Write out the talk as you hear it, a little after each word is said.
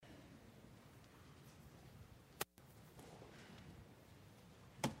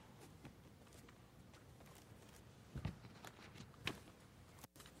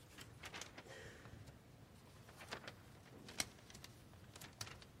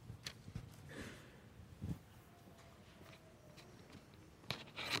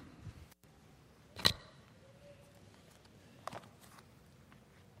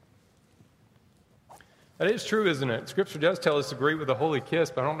That is true, isn't it? Scripture does tell us to greet with a holy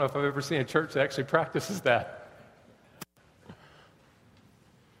kiss, but I don't know if I've ever seen a church that actually practices that.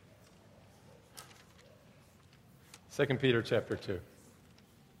 2 Peter chapter 2.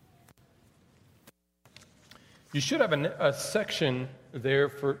 You should have a section there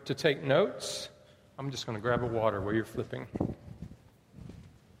to take notes. I'm just going to grab a water while you're flipping.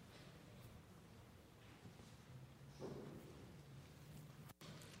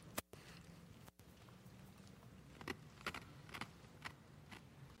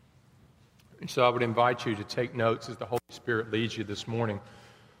 So I would invite you to take notes as the Holy Spirit leads you this morning.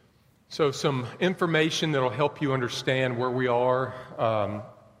 So some information that will help you understand where we are.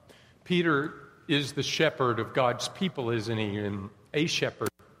 Peter is the shepherd of God's people, isn't he? And a shepherd.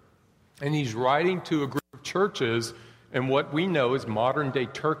 And he's writing to a group of churches in what we know is modern-day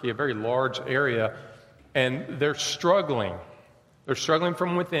Turkey, a very large area. And they're struggling. They're struggling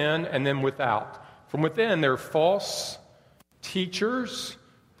from within and then without. From within, there are false teachers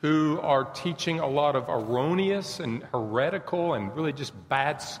who are teaching a lot of erroneous and heretical and really just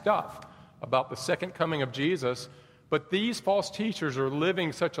bad stuff about the second coming of Jesus. But these false teachers are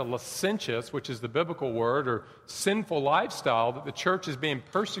living such a licentious, which is the biblical word, or sinful lifestyle that the church is being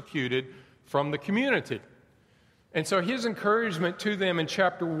persecuted from the community. And so his encouragement to them in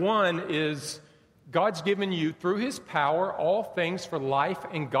chapter 1 is God's given you, through his power, all things for life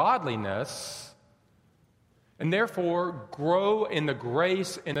and godliness. And therefore, grow in the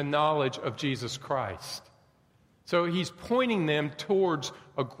grace and the knowledge of Jesus Christ. So he's pointing them towards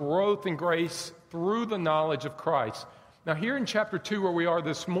a growth in grace through the knowledge of Christ. Now here in chapter 2, where we are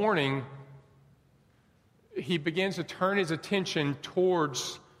this morning, he begins to turn his attention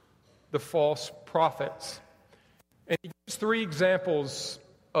towards the false prophets. And he gives 3 examples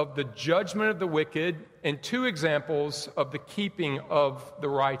of the judgment of the wicked and 2 examples of the keeping of the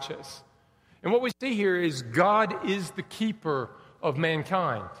righteous. And what we see here is God is the keeper of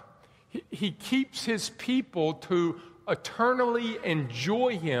mankind. He keeps his people to eternally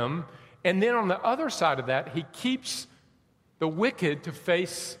enjoy him. And then on the other side of that, he keeps the wicked to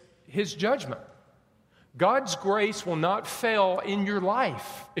face his judgment. God's grace will not fail in your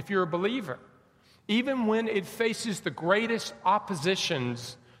life if you're a believer. Even when it faces the greatest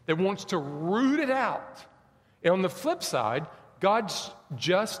oppositions that wants to root it out. And on the flip side, God's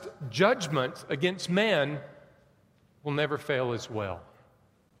just judgment against man will never fail as well.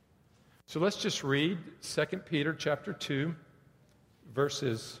 So let's just read 2 Peter chapter 2,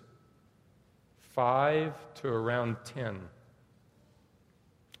 verses 5 to around 10.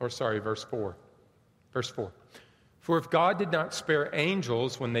 Verse 4. Verse 4. For if God did not spare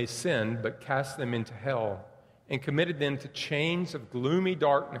angels when they sinned, but cast them into hell, and committed them to chains of gloomy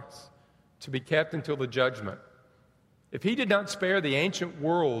darkness, to be kept until the judgment. If he did not spare the ancient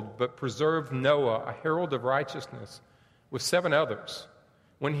world, but preserved Noah, a herald of righteousness, with 7 others,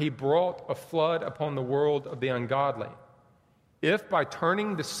 when he brought a flood upon the world of the ungodly, if by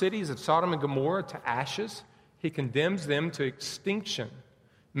turning the cities of Sodom and Gomorrah to ashes, he condemns them to extinction,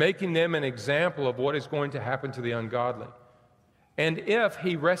 making them an example of what is going to happen to the ungodly, and if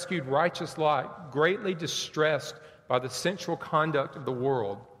he rescued righteous Lot, greatly distressed by the sensual conduct of the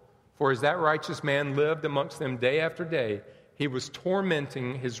world, for as that righteous man lived amongst them day after day, he was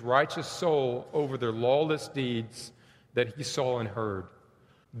tormenting his righteous soul over their lawless deeds that he saw and heard.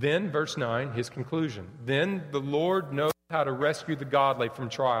 Then, verse 9, his conclusion. Then the Lord knows how to rescue the godly from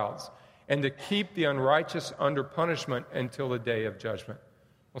trials and to keep the unrighteous under punishment until the day of judgment.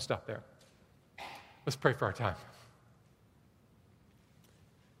 We'll stop there. Let's pray for our time.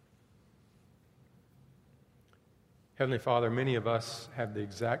 Heavenly Father, many of us have the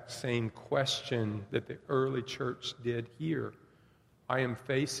exact same question that the early church did here. I am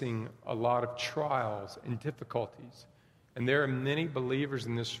facing a lot of trials and difficulties, and there are many believers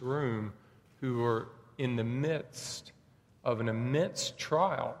in this room who are in the midst of an immense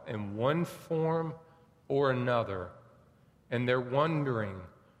trial in one form or another, and they're wondering,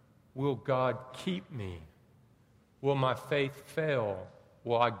 will God keep me? Will my faith fail?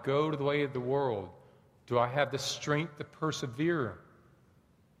 Will I go to the way of the world? Do I have the strength to persevere?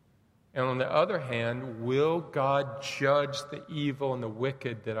 And on the other hand, will God judge the evil and the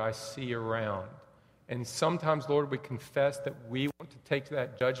wicked that I see around? And sometimes, Lord, we confess that we want to take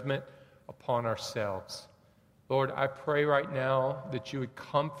that judgment upon ourselves. Lord, I pray right now that you would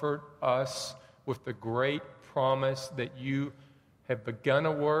comfort us with the great promise that you have begun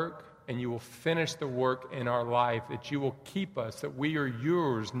a work and you will finish the work in our life, that you will keep us, that we are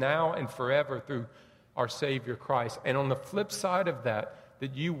yours now and forever through our Savior Christ. And on the flip side of that,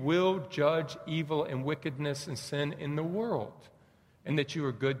 that you will judge evil and wickedness and sin in the world, and that you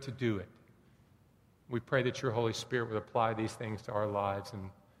are good to do it. We pray that your Holy Spirit would apply these things to our lives. In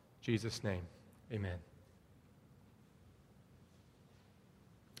Jesus' name, amen.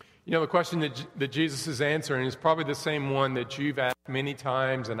 You know, the question that Jesus is answering is probably the same one that you've asked many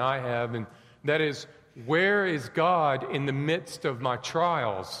times and I have, and that is, where is God in the midst of my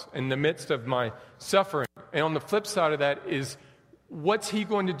trials, in the midst of my suffering? And on the flip side of that is, what's he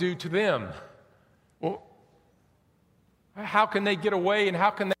going to do to them? Well, how can they get away and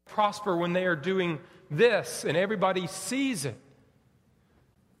how can they prosper when they are doing this and everybody sees it?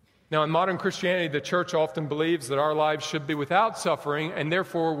 Now, in modern Christianity, the church often believes that our lives should be without suffering, and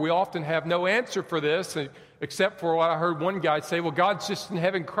therefore we often have no answer for this, except for what I heard one guy say, well, God's just in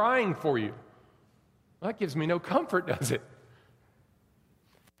heaven crying for you. Well, that gives me no comfort, does it?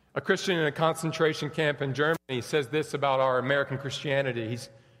 A Christian in a concentration camp in Germany says this about our American Christianity.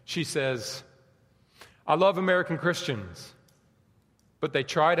 She says, I love American Christians, but they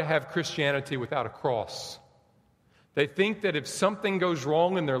try to have Christianity without a cross. They think that if something goes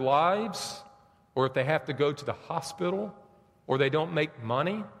wrong in their lives, or if they have to go to the hospital, or they don't make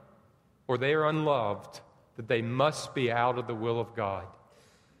money, or they are unloved, that they must be out of the will of God.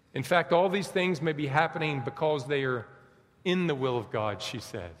 In fact, all these things may be happening because they are in the will of God, she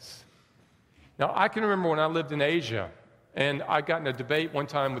says. Now, I can remember when I lived in Asia, and I got in a debate one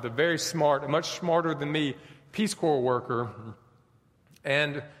time with a very smart, much smarter than me, Peace Corps worker,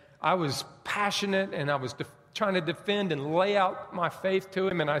 and I was passionate, and I was trying to defend and lay out my faith to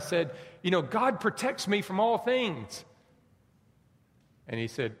him, and I said, you know, God protects me from all things. And he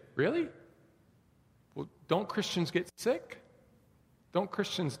said, really? Well, don't Christians get sick? Don't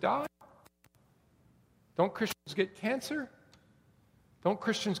Christians die? Don't Christians get cancer? Don't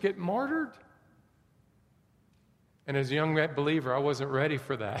Christians get martyred? And as a young believer, I wasn't ready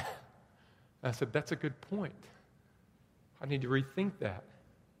for that. I said, that's a good point. I need to rethink that.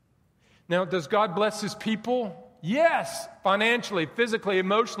 Now, does God bless his people? Yes. Financially, physically,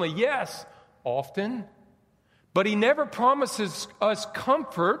 emotionally, yes. Often. But he never promises us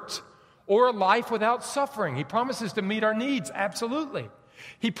comfort or a life without suffering. He promises to meet our needs, absolutely.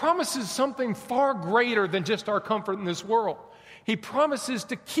 He promises something far greater than just our comfort in this world. He promises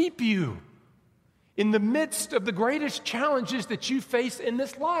to keep you in the midst of the greatest challenges that you face in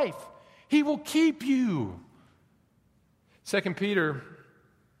this life. He will keep you. 2 Peter,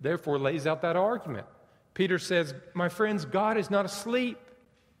 therefore, lays out that argument. Peter says, my friends, God is not asleep.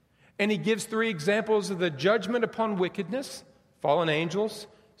 And he gives 3 examples of the judgment upon wickedness, fallen angels,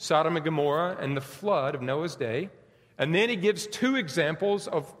 Sodom and Gomorrah, and the flood of Noah's day. And then he gives 2 examples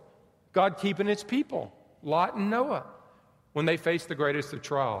of God keeping his people, Lot and Noah, when they faced the greatest of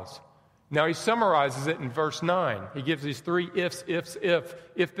trials. Now he summarizes it in verse 9. He gives these 3 ifs,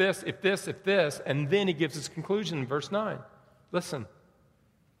 if this, and then he gives his conclusion in verse 9. Listen.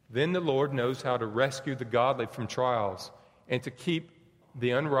 Then the Lord knows how to rescue the godly from trials and to keep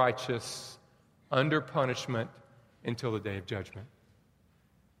the unrighteous under punishment until the day of judgment.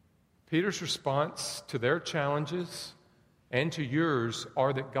 Peter's response to their challenges and to yours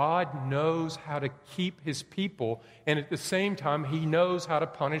are that God knows how to keep his people, and at the same time, he knows how to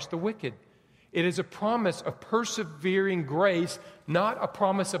punish the wicked. It is a promise of persevering grace, not a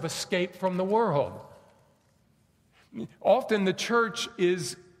promise of escape from the world. Often the church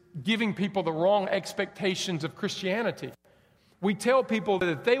is giving people the wrong expectations of Christianity. We tell people that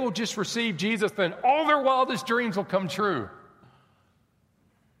if they will just receive Jesus, then all their wildest dreams will come true.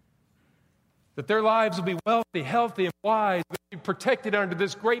 That their lives will be wealthy, healthy, and wise, they'll be protected under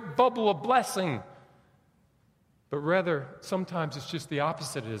this great bubble of blessing. But rather, sometimes it's just the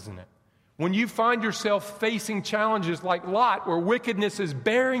opposite, isn't it? When you find yourself facing challenges like Lot, where wickedness is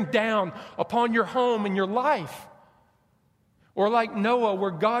bearing down upon your home and your life, or like Noah,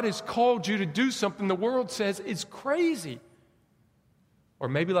 where God has called you to do something the world says is crazy. Or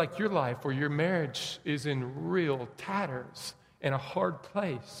maybe like your life, where your marriage is in real tatters and a hard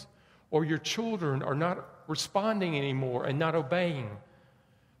place. Or your children are not responding anymore and not obeying.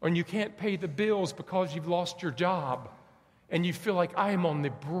 Or you can't pay the bills because you've lost your job. And you feel like I am on the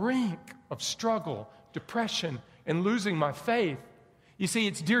brink of struggle, depression, and losing my faith. You see,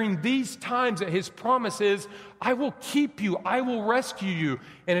 it's during these times that his promise is, I will keep you, I will rescue you,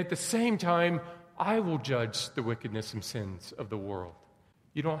 and at the same time, I will judge the wickedness and sins of the world.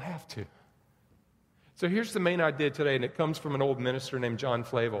 You don't have to. So here's the main idea today, and it comes from an old minister named John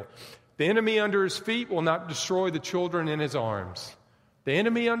Flavel. The enemy under his feet will not destroy the children in his arms. The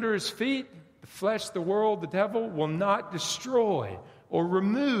enemy under his feet, the flesh, the world, the devil, will not destroy or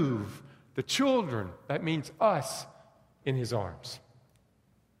remove the children, that means us, in his arms.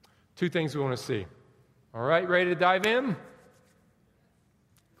 2 things we want to see. All right, ready to dive in?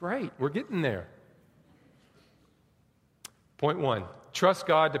 Great, we're getting there. Point one, trust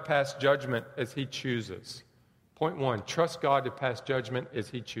God to pass judgment as he chooses. Point one, trust God to pass judgment as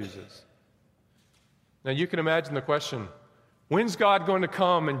he chooses. Now you can imagine the question, when's God going to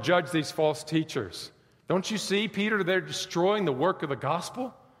come and judge these false teachers? Don't you see, Peter, they're destroying the work of the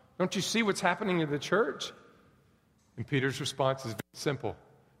gospel? Don't you see what's happening in the church? And Peter's response is very simple.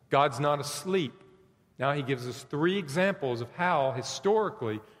 God's not asleep. Now he gives us 3 examples of how,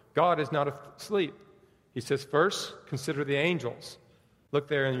 historically, God is not asleep. He says, first, consider the angels. Look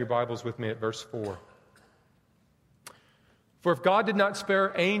there in your Bibles with me at verse 4. For if God did not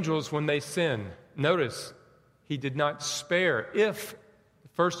spare angels when they sinned, notice, he did not spare, if,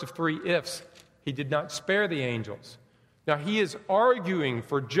 first of 3 ifs, he did not spare the angels. Now, he is arguing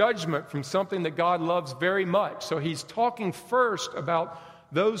for judgment from something that God loves very much. So he's talking first about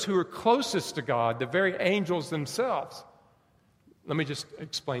those who are closest to God, the very angels themselves. Let me just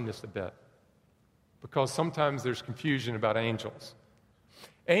explain this a bit, because sometimes there's confusion about angels.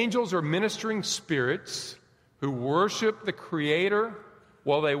 Angels are ministering spirits who worship the Creator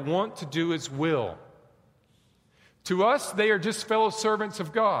while they want to do His will. To us, they are just fellow servants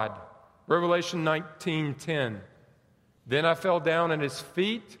of God. Revelation 19:10. Then I fell down at His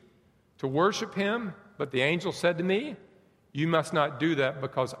feet to worship Him, but the angel said to me, you must not do that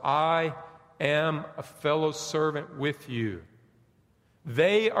because I am a fellow servant with you.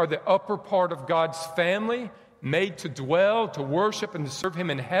 They are the upper part of God's family, made to dwell, to worship, and to serve Him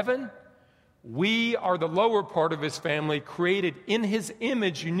in heaven. We are the lower part of His family, created in His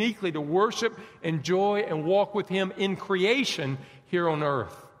image uniquely to worship, enjoy, and walk with Him in creation here on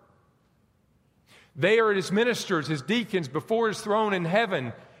earth. They are His ministers, His deacons, before His throne in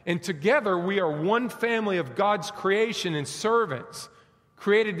heaven. And together we are one family of God's creation and servants,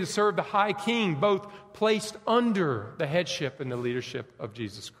 created to serve the High King, both placed under the headship and the leadership of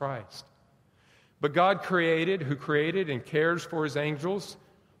Jesus Christ. But God who created and cares for His angels,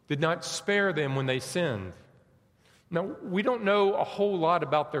 did not spare them when they sinned. Now, we don't know a whole lot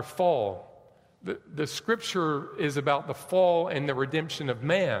about their fall. The Scripture is about the fall and the redemption of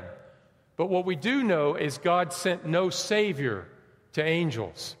man. But what we do know is God sent no Savior to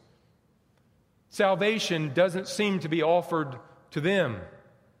angels. Salvation doesn't seem to be offered to them.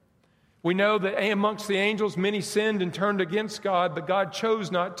 We know that amongst the angels many sinned and turned against God, but God chose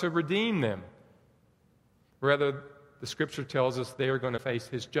not to redeem them. Rather, the Scripture tells us they are going to face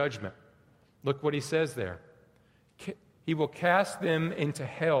His judgment. Look what He says there. He will cast them into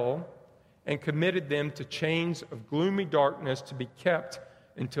hell and committed them to chains of gloomy darkness to be kept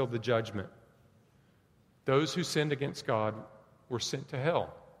until the judgment. Those who sinned against God were sent to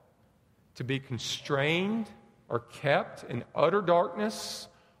hell to be constrained or kept in utter darkness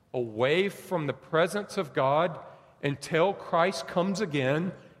away from the presence of God until Christ comes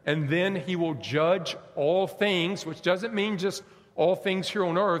again, and then He will judge all things, which doesn't mean just all things here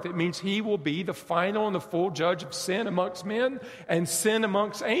on earth. It means He will be the final and the full judge of sin amongst men and sin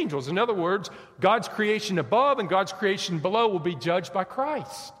amongst angels. In other words, God's creation above and God's creation below will be judged by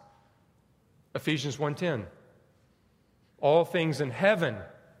Christ. Ephesians 1:10. All things in heaven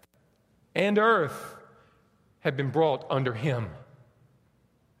and earth have been brought under Him.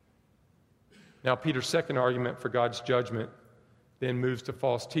 Now, Peter's second argument for God's judgment then moves to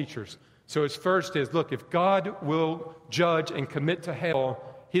false teachers. So his first is, look, if God will judge and commit to hell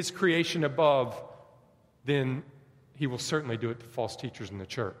His creation above, then He will certainly do it to false teachers in the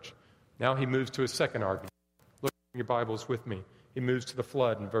church. Now he moves to his second argument. Look in your Bibles with me. He moves to the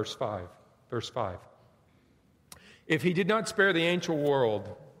flood in verse 5. Verse 5. If He did not spare the ancient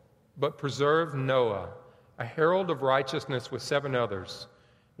world, but preserved Noah, a herald of righteousness with 7 others,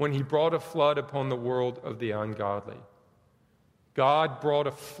 when He brought a flood upon the world of the ungodly. God brought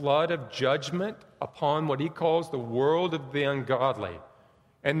a flood of judgment upon what He calls the world of the ungodly.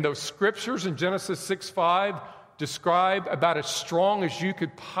 And those scriptures in Genesis 6:5 describe about as strong as you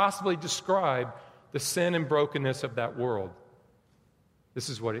could possibly describe the sin and brokenness of that world. This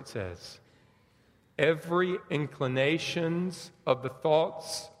is what it says. Every inclinations of the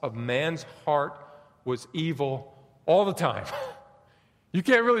thoughts of man's heart was evil all the time. You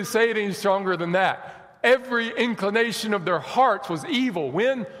can't really say it any stronger than that. Every inclination of their hearts was evil.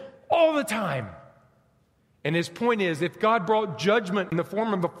 When? All the time. And his point is, if God brought judgment in the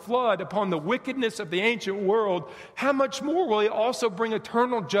form of a flood upon the wickedness of the ancient world, how much more will He also bring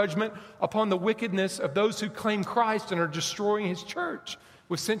eternal judgment upon the wickedness of those who claim Christ and are destroying His church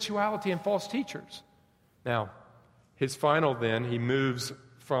with sensuality and false teachers? Now, his final then, he moves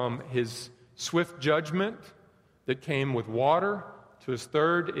from his swift judgment that came with water to his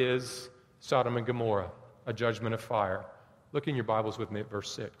third is Sodom and Gomorrah, a judgment of fire. Look in your Bibles with me at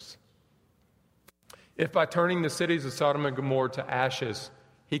verse 6. If by turning the cities of Sodom and Gomorrah to ashes,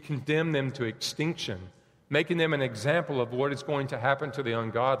 he condemned them to extinction, making them an example of what is going to happen to the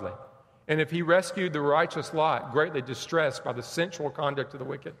ungodly. And if he rescued the righteous Lot, greatly distressed by the sensual conduct of the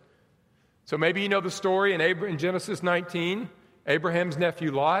wicked. So maybe you know the story in Genesis 19. Abraham's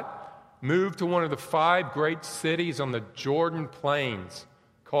nephew Lot moved to one of the 5 great cities on the Jordan Plains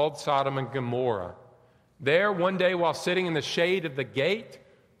called Sodom and Gomorrah. There, one day while sitting in the shade of the gate,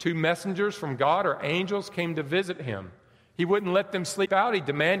 2 messengers from God or angels came to visit him. He wouldn't let them sleep out. He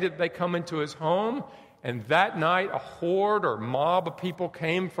demanded that they come into his home. And that night, a horde or mob of people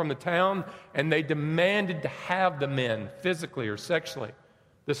came from the town, and they demanded to have the men physically or sexually.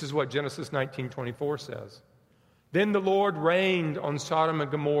 This is what Genesis 19:24 says. Then the Lord rained on Sodom and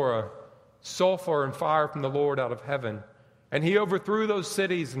Gomorrah sulfur and fire from the Lord out of heaven, and he overthrew those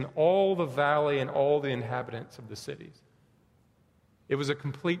cities and all the valley and all the inhabitants of the cities. It was a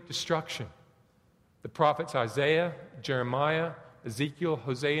complete destruction. The prophets Isaiah, Jeremiah, Ezekiel,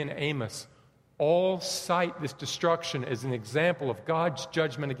 Hosea, and Amos all cite this destruction as an example of God's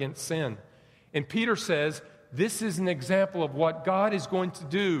judgment against sin. And Peter says this is an example of what God is going to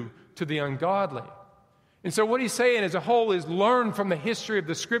do to the ungodly. And so what he's saying as a whole is learn from the history of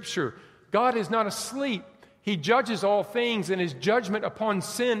the Scripture. God is not asleep. He judges all things, and his judgment upon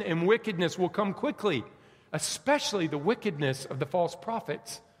sin and wickedness will come quickly, especially the wickedness of the false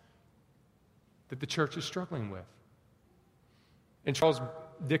prophets that the church is struggling with. In Charles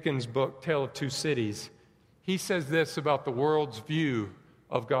Dickens' book, Tale of Two Cities, he says this about the world's view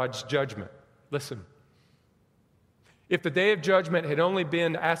of God's judgment. Listen. If the day of judgment had only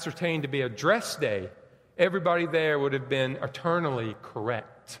been ascertained to be a dress day, everybody there would have been eternally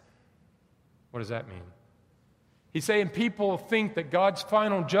correct. What does that mean? He's saying people think that God's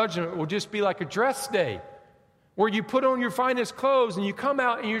final judgment will just be like a dress day, where you put on your finest clothes and you come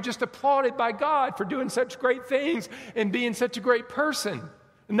out and you're just applauded by God for doing such great things and being such a great person.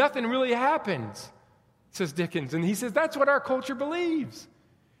 Nothing really happens, says Dickens. And he says that's what our culture believes.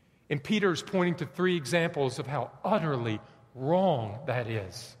 And Peter's pointing to 3 examples of how utterly wrong that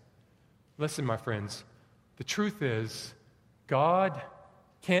is. Listen, my friends, the truth is God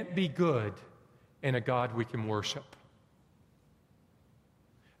can't be good and a God we can worship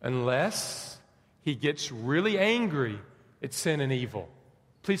unless he gets really angry at sin and evil.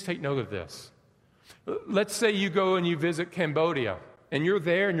 Please take note of this. Let's say you go and you visit Cambodia, and you're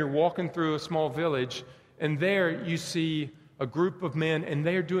there and you're walking through a small village, and there you see a group of men, and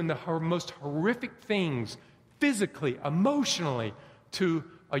they're doing the most horrific things physically, emotionally to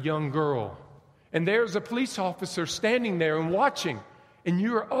a young girl. And there's a police officer standing there and watching, and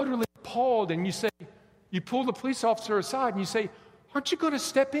you're utterly appalled, and you pull the police officer aside and you say, aren't you going to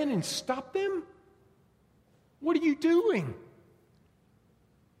step in and stop them? What are you doing?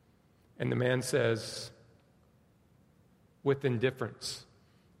 And the man says, with indifference,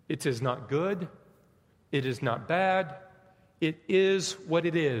 it is not good, it is not bad, it is what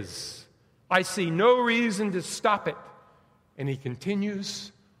it is. I see no reason to stop it. And he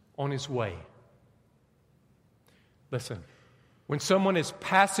continues on his way. Listen, when someone is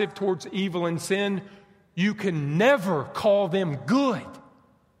passive towards evil and sin, you can never call them good.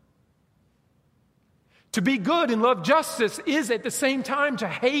 To be good and love justice is at the same time to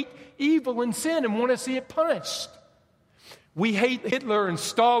hate evil and sin and want to see it punished. We hate Hitler and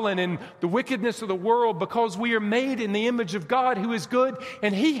Stalin and the wickedness of the world because we are made in the image of God who is good,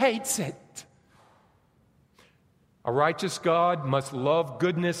 and he hates it. A righteous God must love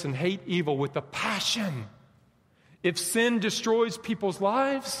goodness and hate evil with a passion. If sin destroys people's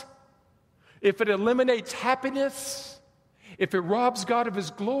lives, if it eliminates happiness, if it robs God of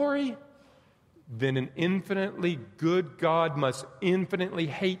his glory, then an infinitely good God must infinitely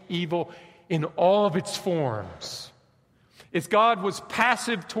hate evil in all of its forms. If God was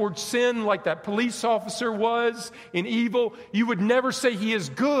passive towards sin like that police officer was in evil, you would never say he is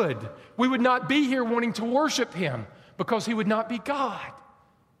good. We would not be here wanting to worship him because he would not be God.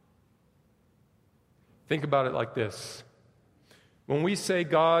 Think about it like this. When we say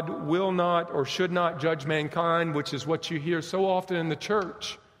God will not or should not judge mankind, which is what you hear so often in the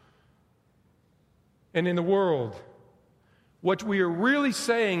church and in the world, what we are really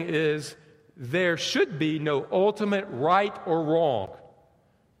saying is there should be no ultimate right or wrong.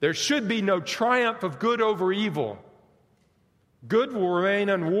 There should be no triumph of good over evil. Good will remain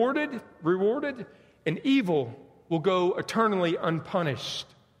rewarded, and evil will go eternally unpunished.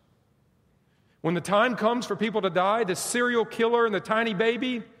 When the time comes for people to die, the serial killer and the tiny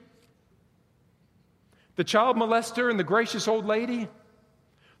baby, the child molester and the gracious old lady,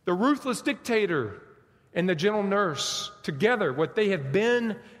 the ruthless dictator and the gentle nurse, together, what they have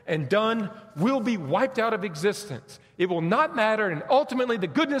been and done will be wiped out of existence. It will not matter, and ultimately the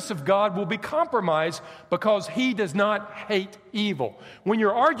goodness of God will be compromised because He does not hate evil. When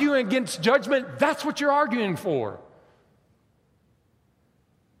you're arguing against judgment, that's what you're arguing for.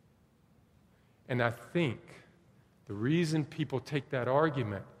 And I think the reason people take that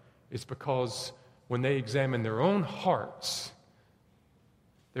argument is because when they examine their own hearts,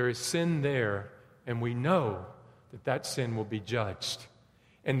 there is sin there, and we know that that sin will be judged.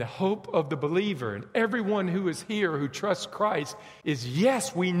 And the hope of the believer and everyone who is here who trusts Christ is,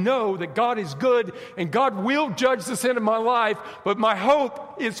 yes, we know that God is good and God will judge the sin of my life, but my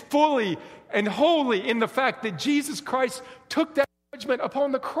hope is fully and wholly in the fact that Jesus Christ took that judgment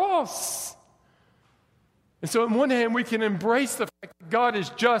upon the cross. And so on one hand, we can embrace the fact that God is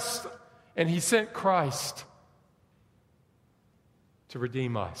just and He sent Christ to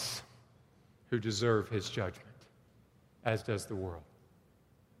redeem us who deserve His judgment, as does the world.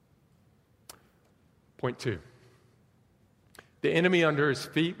 Point 2. The enemy under his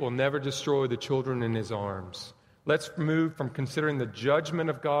feet will never destroy the children in his arms. Let's move from considering the judgment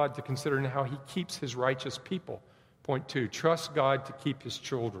of God to considering how He keeps His righteous people. Point 2. Trust God to keep His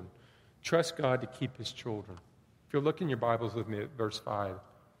children. Trust God to keep His children. If you'll look in your Bibles with me at verse 5.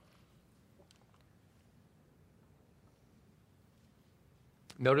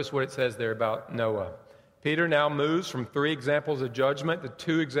 Notice what it says there about Noah. Peter now moves from 3 examples of judgment to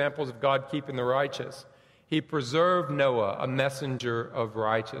 2 examples of God keeping the righteous. He preserved Noah, a messenger of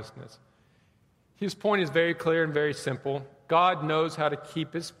righteousness. His point is very clear and very simple. God knows how to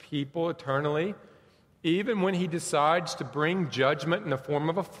keep His people eternally, even when He decides to bring judgment in the form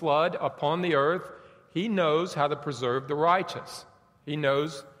of a flood upon the earth. He knows how to preserve the righteous. He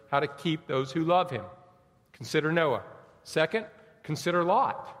knows how to keep those who love Him. Consider Noah. Second, consider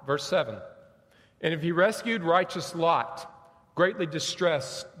Lot, verse 7. And if He rescued righteous Lot, greatly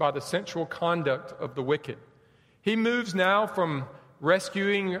distressed by the sensual conduct of the wicked, He moves now from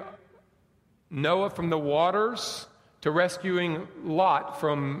rescuing Noah from the waters to rescuing Lot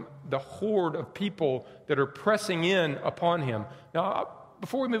from the horde of people that are pressing in upon him. Now,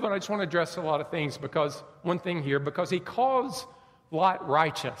 before we move on, I just want to address a lot of things because He calls Lot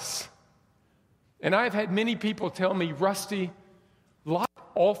righteous. And I've had many people tell me, Rusty, Lot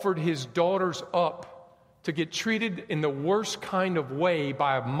offered his daughters up to get treated in the worst kind of way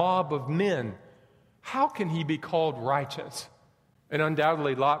by a mob of men. How can he be called righteous? And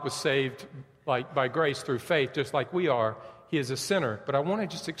undoubtedly, Lot was saved by grace through faith, just like we are. He is a sinner. But I want to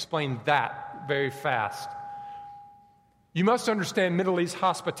just explain that very fast. You must understand Middle East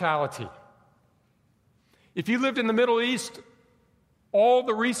hospitality. If you lived in the Middle East, all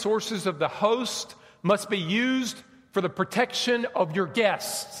the resources of the host must be used for the protection of your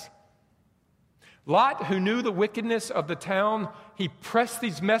guests. Lot, who knew the wickedness of the town, he pressed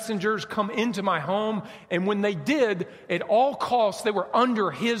these messengers, come into my home, and when they did, at all costs, they were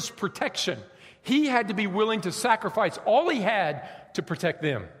under his protection. He had to be willing to sacrifice all he had to protect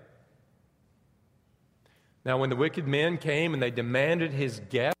them. Now, when the wicked men came and they demanded his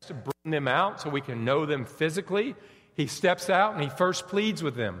guests to bring them out so we can know them physically, he steps out and he first pleads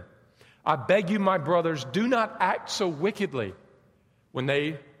with them. I beg you, my brothers, do not act so wickedly. When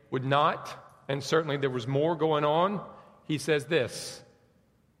they would not, and certainly there was more going on, he says this,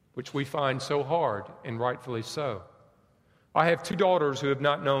 which we find so hard, and rightfully so. I have 2 daughters who have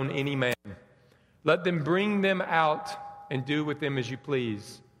not known any man. Let them bring them out and do with them as you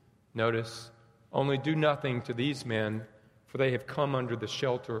please. Notice, only do nothing to these men, for they have come under the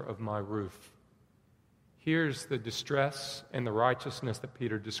shelter of my roof. Here's the distress and the righteousness that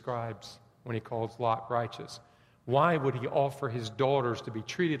Peter describes when he calls Lot righteous. Why would he offer his daughters to be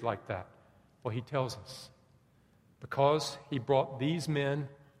treated like that? Well, he tells us, because he brought these men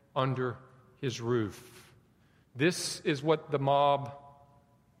under his roof. This is what the mob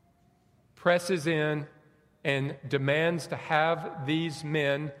presses in and demands to have these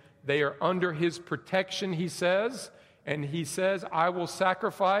men. They are under his protection, he says, and he says, I will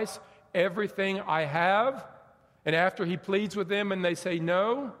sacrifice everything I have. And after he pleads with them and they say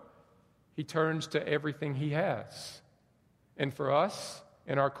no, he turns to everything he has. And for us,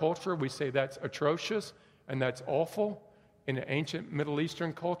 in our culture, we say that's atrocious and that's awful. In an ancient Middle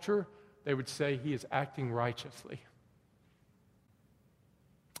Eastern culture, they would say he is acting righteously.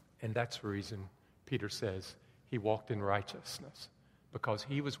 And that's the reason Peter says he walked in righteousness, because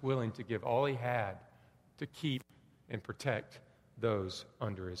he was willing to give all he had to keep and protect those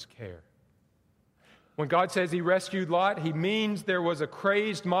under his care. When God says he rescued Lot, he means there was a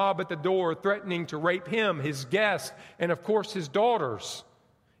crazed mob at the door threatening to rape him, his guests, and of course his daughters.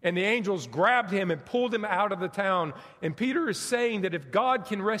 And the angels grabbed him and pulled him out of the town. And Peter is saying that if God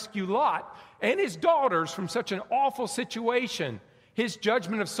can rescue Lot and his daughters from such an awful situation, his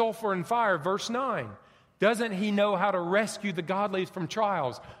judgment of sulfur and fire, verse 9, doesn't he know how to rescue the godly from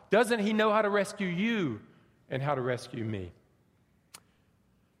trials? Doesn't he know how to rescue you and how to rescue me?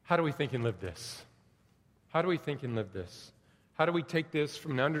 How do we think and live this? How do we think and live this? How do we take this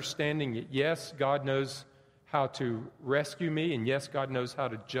from an understanding that, yes, God knows how to rescue me, and yes, God knows how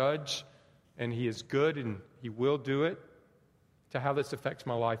to judge, and He is good and He will do it, to how this affects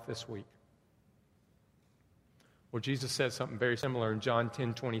my life this week? Well, Jesus says something very similar in John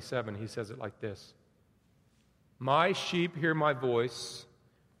 10:27. He says it like this: "My sheep hear my voice.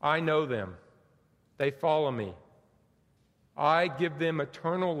 I know them. They follow me. I give them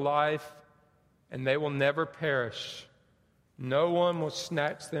eternal life, and they will never perish. No one will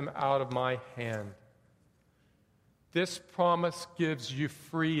snatch them out of my hand." This promise gives you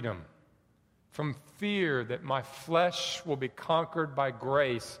freedom from fear that my flesh will be conquered by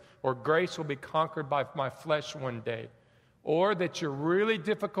grace, or grace will be conquered by my flesh one day, or that your really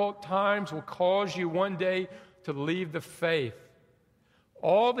difficult times will cause you one day to leave the faith.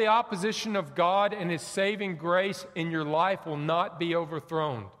 All the opposition of God and His saving grace in your life will not be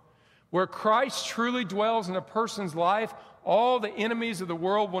overthrown. Where Christ truly dwells in a person's life, all the enemies of the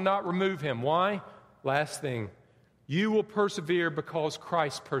world will not remove him. Why? Last thing, you will persevere because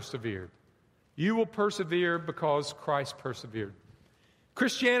Christ persevered. You will persevere because Christ persevered.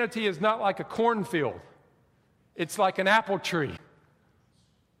 Christianity is not like a cornfield. It's like an apple tree.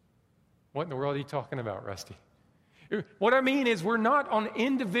 What in the world are you talking about, Rusty? What I mean is we're not on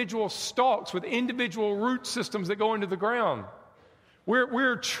individual stalks with individual root systems that go into the ground.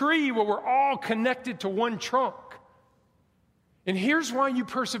 We're a tree where we're all connected to one trunk. And here's why you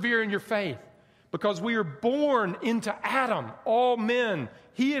persevere in your faith. Because we are born into Adam, all men.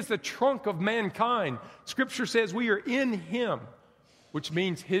 He is the trunk of mankind. Scripture says we are in Him, which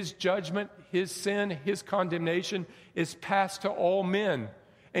means His judgment, His sin, His condemnation is passed to all men.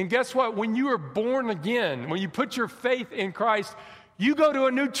 And guess what? When you are born again, when you put your faith in Christ, you go to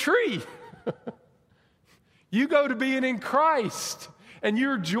a new tree. You go to being in Christ, and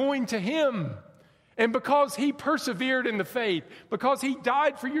you're joined to Him. And because He persevered in the faith, because He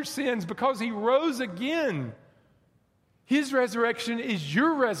died for your sins, because He rose again, His resurrection is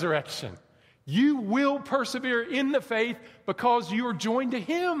your resurrection. You will persevere in the faith because you are joined to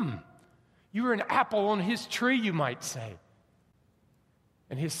Him. You are an apple on His tree, you might say.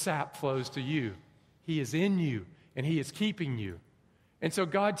 And His sap flows to you. He is in you, and He is keeping you. And so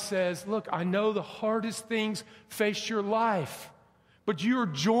God says, look, I know the hardest things face your life, but you are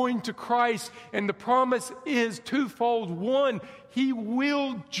joined to Christ, and the promise is twofold. One, He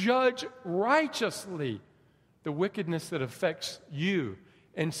will judge righteously the wickedness that affects you.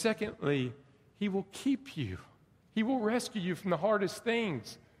 And secondly, He will keep you. He will rescue you from the hardest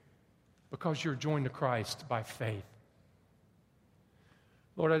things because you're joined to Christ by faith.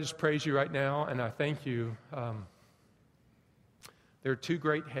 Lord, I just praise You right now, and I thank You. There are two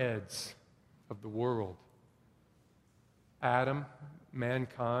great heads of the world. Adam,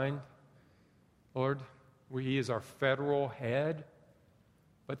 mankind. Lord, He is our federal head.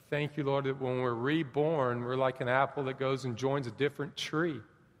 But thank You, Lord, that when we're reborn, we're like an apple that goes and joins a different tree.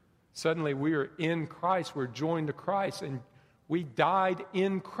 Suddenly we are in Christ. We're joined to Christ, and we died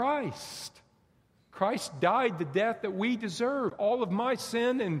in Christ. Christ died the death that we deserve. All of my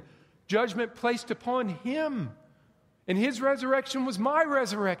sin and judgment placed upon Him. And His resurrection was my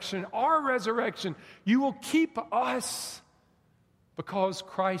resurrection, our resurrection. You will keep us because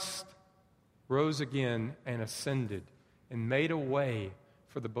Christ rose again and ascended and made a way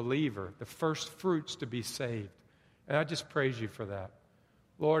for the believer, the first fruits, to be saved. And I just praise You for that.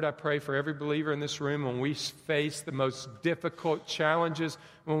 Lord, I pray for every believer in this room when we face the most difficult challenges,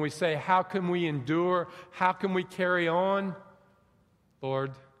 when we say, how can we endure? How can we carry on?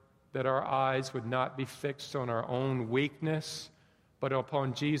 Lord, that our eyes would not be fixed on our own weakness, but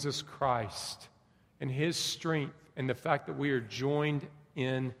upon Jesus Christ and His strength and the fact that we are joined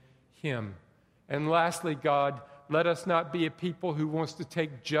in Him. And lastly, God, let us not be a people who wants to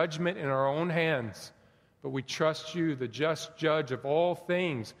take judgment in our own hands, but we trust You, the just judge of all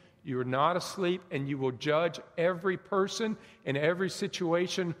things. You are not asleep, and You will judge every person in every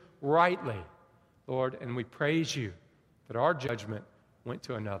situation rightly, Lord, and we praise You that our judgment went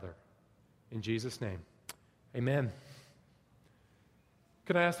to another. In Jesus' name, amen.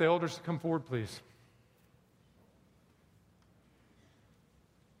 Can I ask the elders to come forward, please?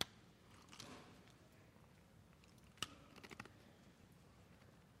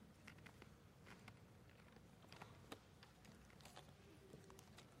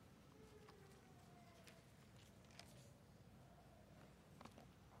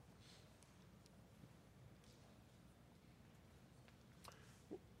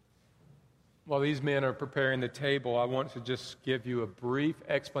 While these men are preparing the table, I want to just give you a brief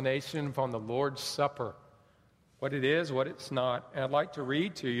explanation on the Lord's Supper, what it is, what it's not. And I'd like to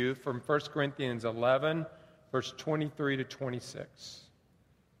read to you from 1 Corinthians 11, verse 23 to 26.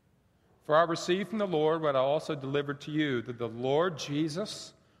 For I received from the Lord what I also delivered to you, that the Lord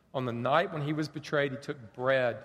Jesus, on the night when he was betrayed, he took bread.